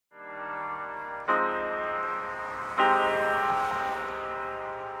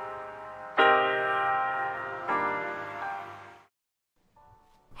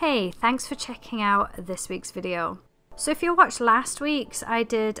Hey, thanks for checking out this week's video. So if you watched last week's, I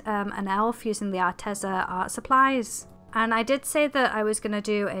did an elf using the Arteza art supplies. And I did say that I was going to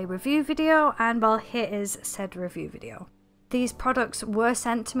do a review video, and well, here is said review video. These products were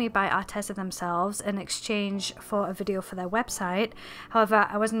sent to me by Arteza themselves in exchange for a video for their website. However,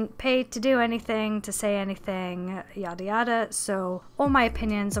 I wasn't paid to do anything, to say anything, yada yada, so all my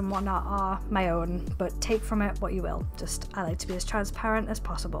opinions and whatnot are my own, but take from it what you will. I like to be as transparent as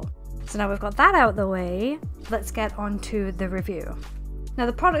possible. So now we've got that out of the way, let's get on to the review. Now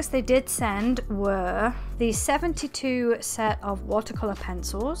the products they did send were the 72 set of watercolor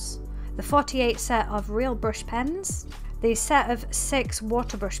pencils, the 48 set of real brush pens, the set of 6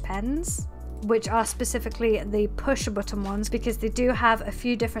 water brush pens, which are specifically the push button ones because they do have a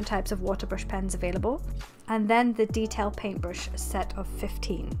few different types of water brush pens available, and then the detail paintbrush set of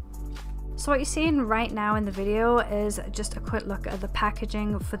 15. So what you're seeing right now in the video is just a quick look at the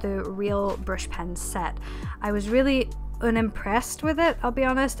packaging for the real brush pen set. I was really unimpressed with it, I'll be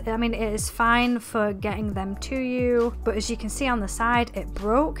honest. I mean, it is fine for getting them to you, but as you can see on the side, it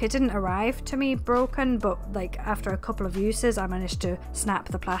broke. It didn't arrive to me broken, but like after a couple of uses I managed to snap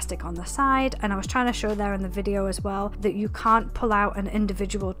the plastic on the side, and I was trying to show there in the video as well that you can't pull out an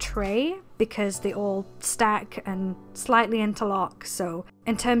individual tray because they all stack and slightly interlock. So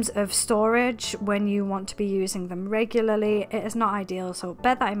in terms of storage, when you want to be using them regularly, it is not ideal. So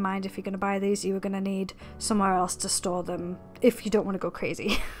bear that in mind. If you're going to buy these, you are going to need somewhere else to store them if you don't want to go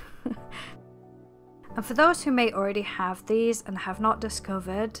crazy. And for those who may already have these and have not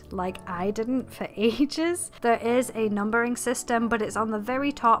discovered, like I didn't for ages, there is a numbering system, but it's on the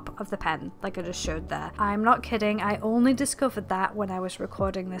very top of the pen, like I just showed there. I'm not kidding, I only discovered that when I was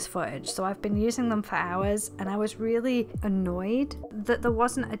recording this footage, so I've been using them for hours, and I was really annoyed that there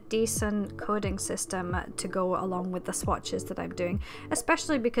wasn't a decent coding system to go along with the swatches that I'm doing,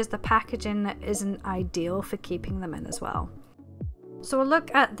 especially because the packaging isn't ideal for keeping them in as well. So we'll look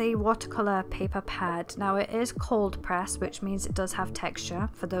at the watercolor paper pad. Now it is cold press, which means it does have texture.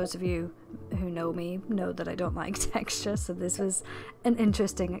 For those of you who know me know that I don't like texture, so this was an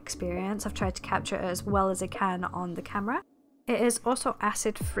interesting experience. I've tried to capture it as well as I can on the camera. It is also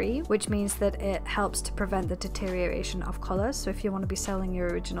acid free, which means that it helps to prevent the deterioration of colors. So if you want to be selling your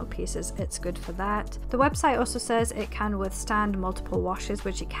original pieces, it's good for that. The website also says it can withstand multiple washes,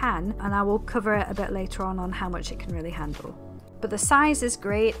 which it can, and I will cover it a bit later on how much it can really handle. But the size is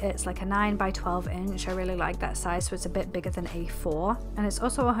great. It's like a 9 by 12 inch. I really like that size, so it's a bit bigger than A4. And it's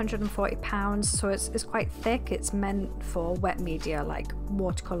also 140 pounds, so it's quite thick. It's meant for wet media like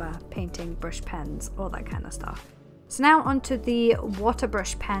watercolor, painting, brush pens, all that kind of stuff. So now onto the water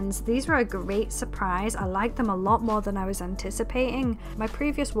brush pens. These were a great surprise. I like them a lot more than I was anticipating. My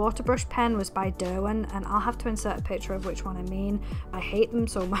previous water brush pen was by Derwent, and I'll have to insert a picture of which one I mean. I hate them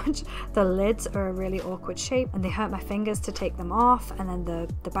so much. The lids are a really awkward shape and they hurt my fingers to take them off, and then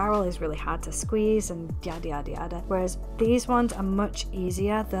the barrel is really hard to squeeze and yada yada yada. Whereas these ones are much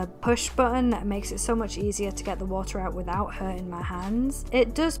easier. The push button makes it so much easier to get the water out without hurting my hands.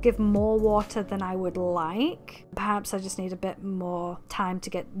 It does give more water than I would like. Perhaps I just need a bit more time to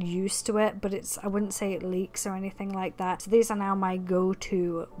get used to it, but I wouldn't say it leaks or anything like that. So these are now my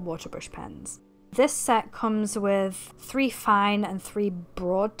go-to water brush pens. This set comes with 3 fine and 3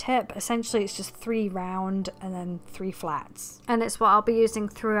 broad tip. Essentially it's just 3 round and then 3 flats. And it's what I'll be using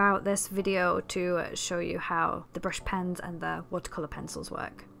throughout this video to show you how the brush pens and the watercolor pencils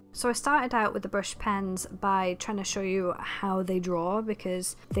work. So I started out with the brush pens by trying to show you how they draw,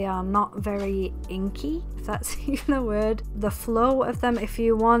 because they are not very inky, if that's even a word. The flow of them, if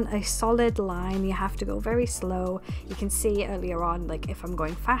you want a solid line, you have to go very slow. You can see earlier on, like if I'm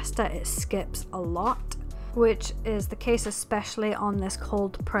going faster, it skips a lot, which is the case especially on this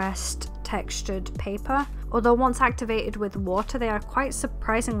cold pressed textured paper. Although once activated with water, they are quite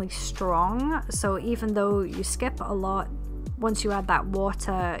surprisingly strong. So even though you skip a lot, once you add that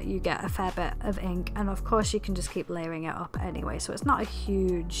water, you get a fair bit of ink, and of course you can just keep layering it up anyway, so it's not a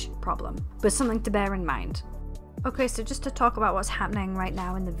huge problem, but something to bear in mind. Okay, so just to talk about what's happening right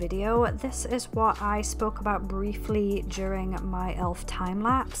now in the video, this is what I spoke about briefly during my elf time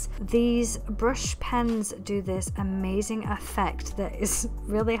lapse. These brush pens do this amazing effect that is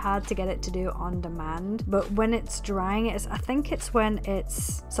really hard to get it to do on demand, but when it's drying, I think it's when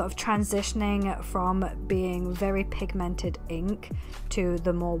it's sort of transitioning from being very pigmented ink to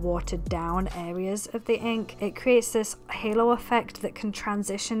the more watered down areas of the ink, it creates this halo effect that can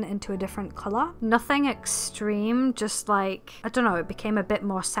transition into a different color. Nothing extreme, became just like, I don't know, it became a bit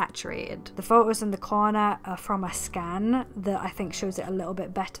more saturated. The photos in the corner are from a scan that I think shows it a little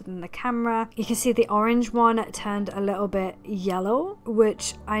bit better than the camera. You can see the orange one turned a little bit yellow,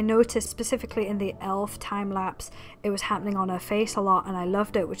 which I noticed specifically in the elf time lapse. It was happening on her face a lot and I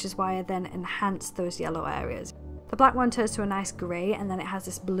loved it, which is why I then enhanced those yellow areas. The black one turns to a nice grey, and then it has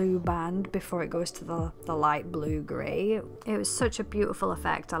this blue band before it goes to the light blue grey. It was such a beautiful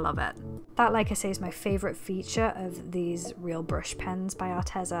effect, I love it. That, like I say, is my favourite feature of these real brush pens by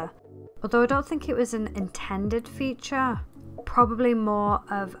Arteza. Although I don't think it was an intended feature, probably more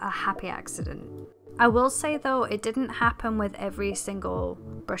of a happy accident. I will say though, it didn't happen with every single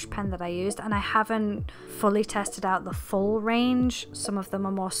brush pen that I used, and I haven't fully tested out the full range. Some of them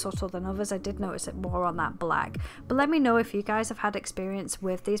are more subtle than others. I did notice it more on that black. But let me know if you guys have had experience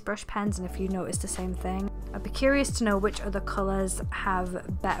with these brush pens and if you noticed the same thing. I'd be curious to know which other colours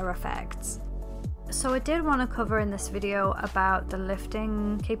have better effects. So I did want to cover in this video about the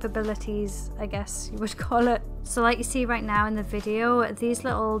lifting capabilities, I guess you would call it. So like you see right now in the video, these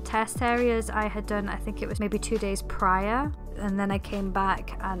little test areas I had done, I think it was maybe 2 days prior, and then I came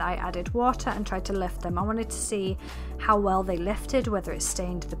back and I added water and tried to lift them. I wanted to see how well they lifted, whether it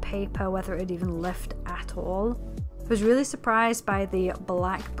stained the paper, whether it would even lift at all. I was really surprised by the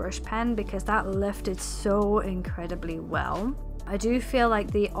black brush pen because that lifted so incredibly well. I do feel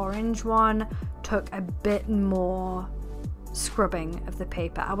like the orange one took a bit more scrubbing of the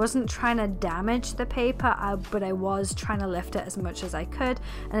paper. I wasn't trying to damage the paper, but I was trying to lift it as much as I could,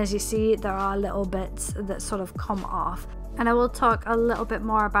 and as you see, there are little bits that sort of come off, and I will talk a little bit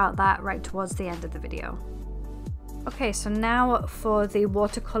more about that right towards the end of the video. Okay, so now for the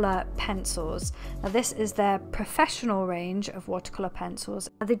watercolor pencils. Now this is their professional range of watercolor pencils.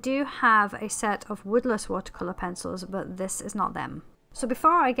 They do have a set of woodless watercolor pencils, but this is not them. So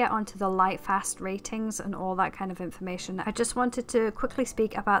before I get onto the light fast ratings and all that kind of information, I just wanted to quickly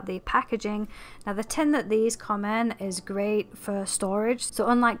speak about the packaging. Now the tin that these come in is great for storage. So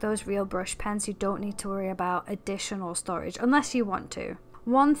unlike those real brush pens, you don't need to worry about additional storage unless you want to.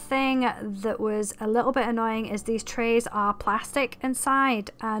 One thing that was a little bit annoying is these trays are plastic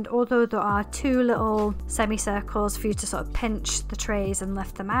inside, and although there are 2 little semicircles for you to sort of pinch the trays and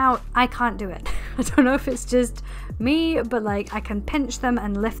lift them out, I can't do it. I don't know if it's just me, but like I can pinch them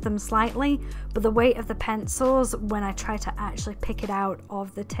and lift them slightly, but the weight of the pencils when I try to actually pick it out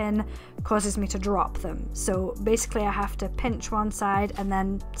of the tin causes me to drop them. So basically I have to pinch one side and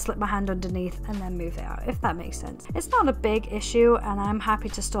then slip my hand underneath and then move it out, if that makes sense. It's not a big issue and I'm happy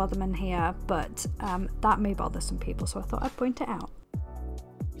to store them in here, but that may bother some people, so I thought I'd point it out.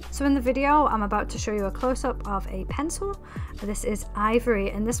 So in the video, I'm about to show you a close-up of a pencil. This is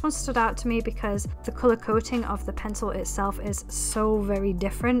ivory, and this one stood out to me because the color coating of the pencil itself is so very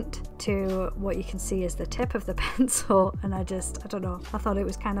different to what you can see as the tip of the pencil, and I don't know, I thought it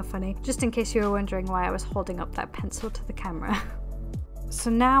was kind of funny, just in case you were wondering why I was holding up that pencil to the camera. So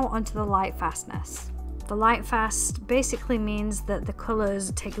now onto the light fastness. The light fast basically means that the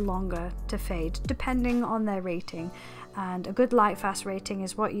colors take longer to fade depending on their rating, and a good light fast rating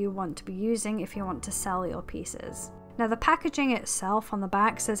is what you want to be using if you want to sell your pieces. Now the packaging itself on the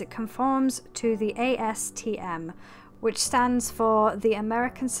back says it conforms to the ASTM, which stands for the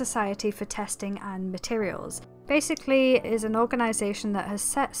American Society for Testing and Materials. Basically is an organization that has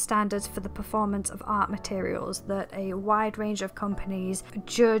set standards for the performance of art materials that a wide range of companies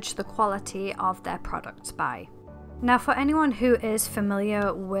judge the quality of their products by. Now for anyone who is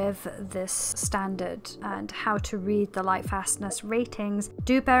familiar with this standard and how to read the light fastness ratings,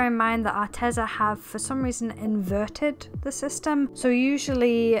 do bear in mind that Arteza have for some reason inverted the system. So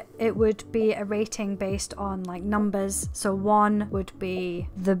usually it would be a rating based on like numbers. So 1 would be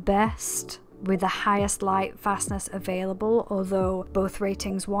the best with the highest light fastness available, although both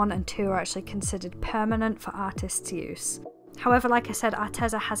ratings 1 and 2 are actually considered permanent for artists' use. However, like I said,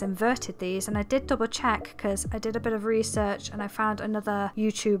 Arteza has inverted these, and I did double check because I did a bit of research and I found another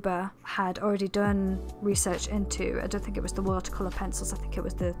YouTuber had already done research into, I don't think it was the watercolor pencils, I think it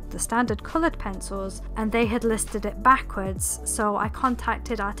was the standard colored pencils, and they had listed it backwards. So I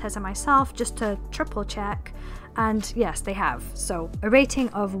contacted Arteza myself just to triple check, and yes, they have. So a rating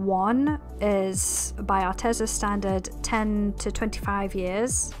of 1 is, by Arteza's standard, 10 to 25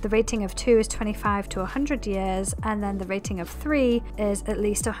 years. The rating of 2 is 25 to 100 years. And then the rating of 3 is at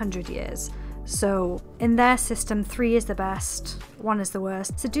least 100 years. So in their system, 3 is the best, 1 is the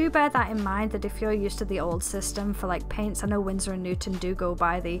worst. So do bear that in mind, that if you're used to the old system for like paints, I know Winsor & Newton do go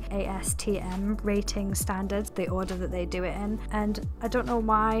by the ASTM rating standards, the order that they do it in. And I don't know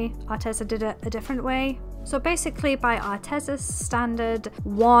why Arteza did it a different way. So basically by Arteza's standard,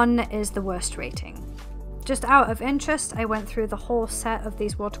 1 is the worst rating. Just out of interest, I went through the whole set of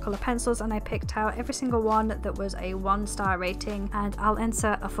these watercolor pencils and I picked out every single one that was a 1-star rating, and I'll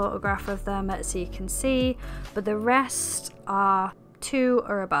insert a photograph of them so you can see, but the rest are 2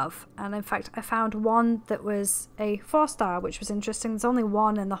 or above. And in fact, I found one that was a 4-star, which was interesting. There's only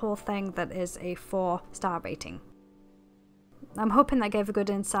one in the whole thing that is a 4-star rating. I'm hoping that gave a good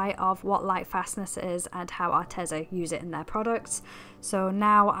insight of what light fastness is and how Arteza use it in their products. So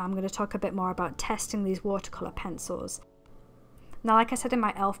now I'm going to talk a bit more about testing these watercolor pencils. Now, like I said in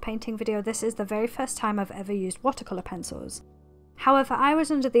my elf painting video, this is the very first time I've ever used watercolor pencils. However, I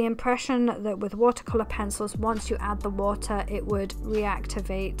was under the impression that with watercolor pencils, once you add the water, it would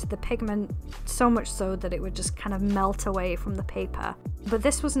reactivate the pigment so much so that it would just kind of melt away from the paper. But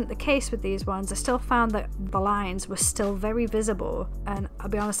this wasn't the case with these ones. I still found that the lines were still very visible, and I'll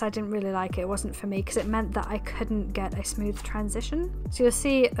be honest, I didn't really like it. It wasn't for me because it meant that I couldn't get a smooth transition. So you'll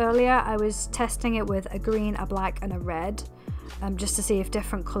see earlier I was testing it with a green, a black and a red. Just to see if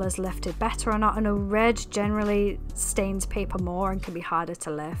different colours lifted better or not. I know red generally stains paper more and can be harder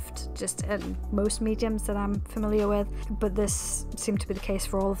to lift, just in most mediums that I'm familiar with, but this seemed to be the case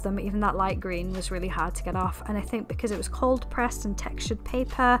for all of them. Even that light green was really hard to get off, and I think because it was cold pressed and textured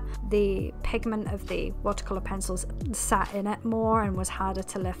paper, the pigment of the watercolour pencils sat in it more and was harder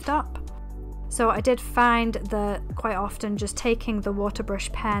to lift up. So I did find that quite often just taking the water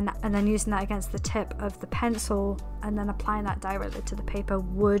brush pen and then using that against the tip of the pencil and then applying that directly to the paper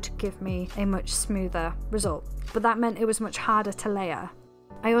would give me a much smoother result. But that meant it was much harder to layer.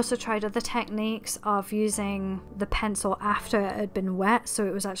 I also tried other techniques of using the pencil after it had been wet, so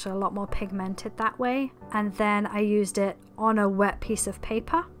it was actually a lot more pigmented that way. And then I used it on a wet piece of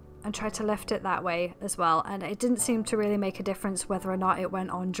paper and tried to lift it that way as well, and it didn't seem to really make a difference whether or not it went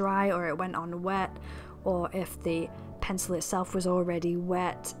on dry or it went on wet, or if the pencil itself was already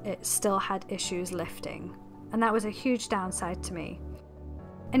wet, it still had issues lifting, and that was a huge downside to me.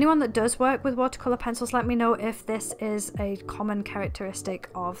 Anyone that does work with watercolor pencils, let me know if this is a common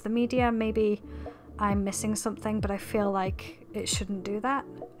characteristic of the media. Maybe I'm missing something, but I feel like it shouldn't do that.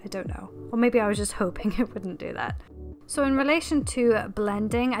 I don't know, or maybe I was just hoping it wouldn't do that. So in relation to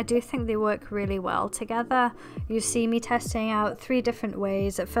blending, I do think they work really well together. You see me testing out 3 different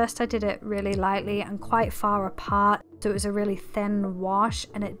ways. At first I did it really lightly and quite far apart, so it was a really thin wash,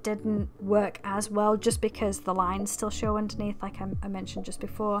 and it didn't work as well just because the lines still show underneath, like I mentioned just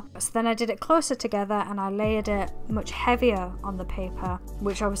before. So then I did it closer together and I layered it much heavier on the paper,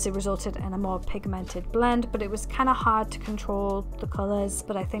 which obviously resulted in a more pigmented blend, but it was kind of hard to control the colours,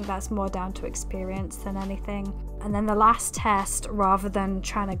 but I think that's more down to experience than anything. And then the last test, rather than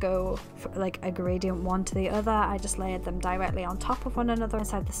trying to go for like a gradient one to the other, I just layered them directly on top of one another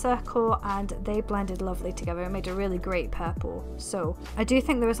inside the circle, and they blended lovely together. It made a really great purple. So I do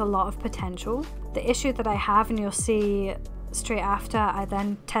think there is a lot of potential. The issue that I have, and you'll see straight after, I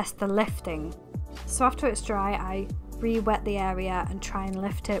then test the lifting. So after it's dry, I re-wet the area and try and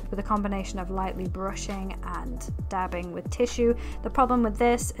lift it with a combination of lightly brushing and dabbing with tissue. The problem with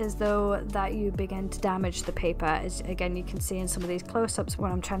this is though that you begin to damage the paper, as again you can see in some of these close-ups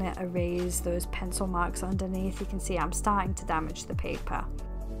when I'm trying to erase those pencil marks underneath. You can see I'm starting to damage the paper.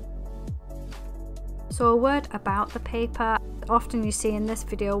 So a word about the paper. Often you see in this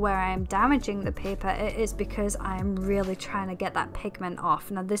video where I am damaging the paper, it is because I am really trying to get that pigment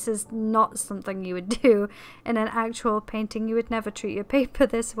off. Now this is not something you would do in an actual painting. You would never treat your paper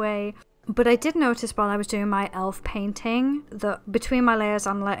this way. But I did notice while I was doing my elf painting that between my layers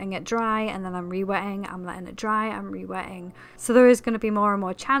I'm letting it dry and then I'm re-wetting, I'm letting it dry, I'm re-wetting. So there is going to be more and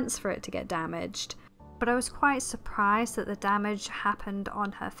more chance for it to get damaged. But I was quite surprised that the damage happened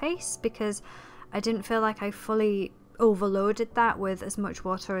on her face because I didn't feel like I fully overloaded that with as much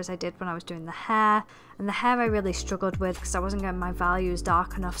water as I did when I was doing the hair. And the hair I really struggled with because I wasn't getting my values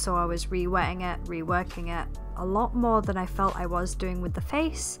dark enough, so I was re-wetting it, reworking it a lot more than I felt I was doing with the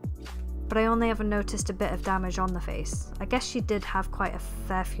face. But I only ever noticed a bit of damage on the face. I guess she did have quite a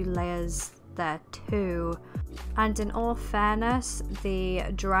fair few layers there too. And in all fairness, the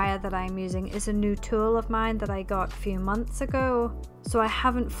dryer that I'm using is a new tool of mine that I got a few months ago, so I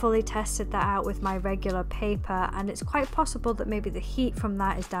haven't fully tested that out with my regular paper, and it's quite possible that maybe the heat from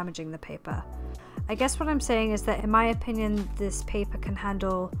that is damaging the paper. I guess what I'm saying is that in my opinion this paper can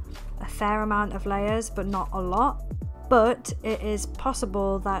handle a fair amount of layers but not a lot, but it is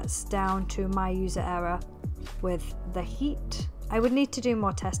possible that's down to my user error with the heat. I would need to do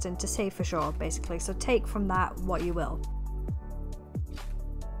more testing to say for sure, basically, so take from that what you will.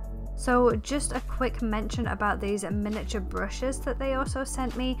 So just a quick mention about these miniature brushes that they also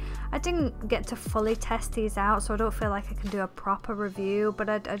sent me. I didn't get to fully test these out, so I don't feel like I can do a proper review, but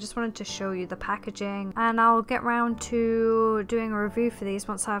I just wanted to show you the packaging, and I'll get around to doing a review for these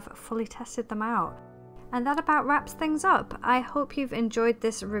once I've fully tested them out. And that about wraps things up. I hope you've enjoyed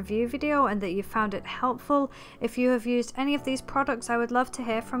this review video and that you found it helpful. If you have used any of these products, I would love to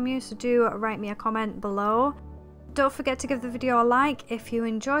hear from you, so do write me a comment below. Don't forget to give the video a like if you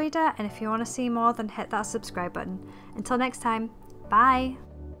enjoyed it, and if you want to see more, then hit that subscribe button. Until next time, bye!